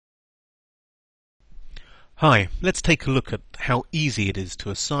Hi, let's take a look at how easy it is to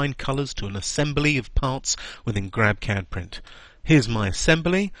assign colors to an assembly of parts within GrabCAD Print. Here's my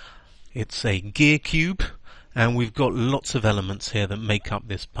assembly. It's a gear cube, and we've got lots of elements here that make up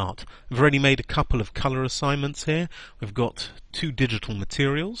this part. We've already made a couple of color assignments here. We've got two digital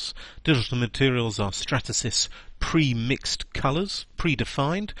materials. Digital materials are Stratasys pre-mixed colors,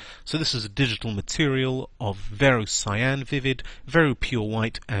 predefined. So this is a digital material of Vero Cyan Vivid, Vero Pure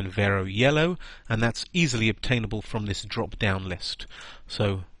White and Vero Yellow, and that's easily obtainable from this drop-down list.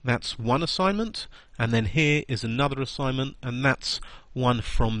 So that's one assignment, and then here is another assignment, and that's one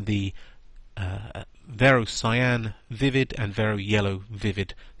from the Vero Cyan Vivid and Vero Yellow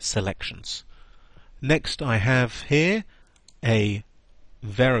Vivid selections. Next I have here a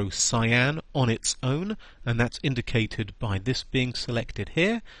Vero Cyan on its own, and that's indicated by this being selected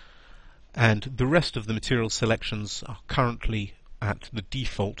here, and the rest of the material selections are currently at the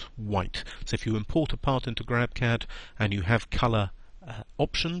default white. So if you import a part into GrabCAD and you have color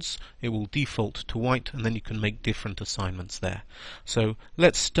options, it will default to white, and then you can make different assignments there. So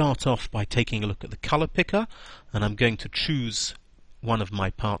let's start off by taking a look at the color picker, and I'm going to choose one of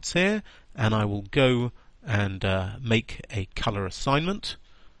my parts here, and I will go and make a color assignment,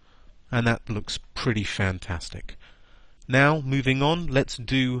 and that looks pretty fantastic. Now moving on, let's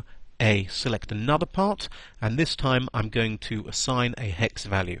select another part, and this time I'm going to assign a hex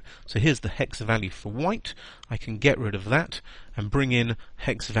value. So here's the hex value for white. I can get rid of that and bring in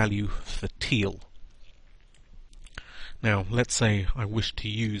hex value for teal. Now let's say I wish to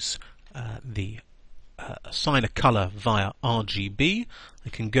use assign a color via RGB. I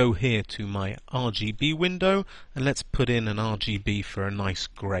can go here to my RGB window, and let's put in an RGB for a nice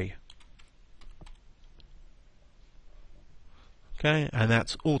grey. Okay, and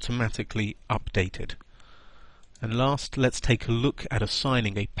that's automatically updated. And last, let's take a look at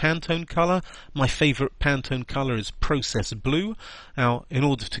assigning a Pantone color. My favorite Pantone color is Process Blue. Now, in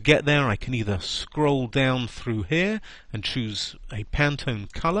order to get there, I can either scroll down through here and choose a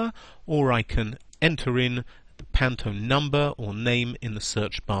Pantone color, or I can enter in the Pantone number or name in the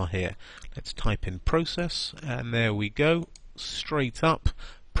search bar here. Let's type in Process, and there we go, straight up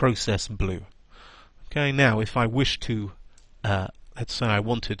Process Blue. Okay, now if I wish to let's say I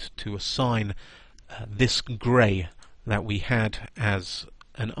wanted to assign this grey that we had as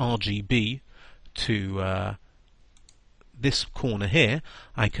an RGB to this corner here,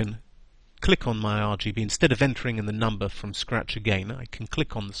 I can click on my RGB. Instead of entering in the number from scratch again, I can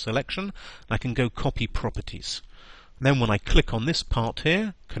click on the selection, and I can go Copy Properties. And then when I click on this part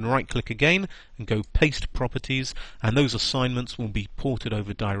here, I can right click again and go Paste Properties, and those assignments will be ported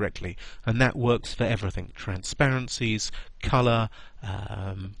over directly. And that works for everything: transparencies, color,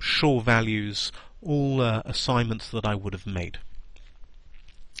 shore values, all assignments that I would have made.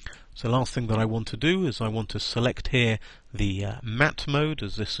 So the last thing that I want to do is I want to select here the matte mode,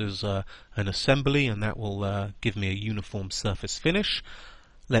 as this is an assembly, and that will give me a uniform surface finish.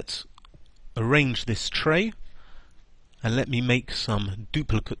 Let's arrange this tray, and let me make some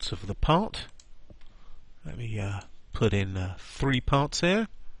duplicates of the part. Let me put in 3 parts here.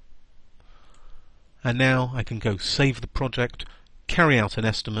 And now I can go save the project, carry out an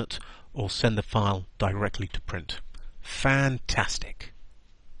estimate, or send the file directly to print. Fantastic!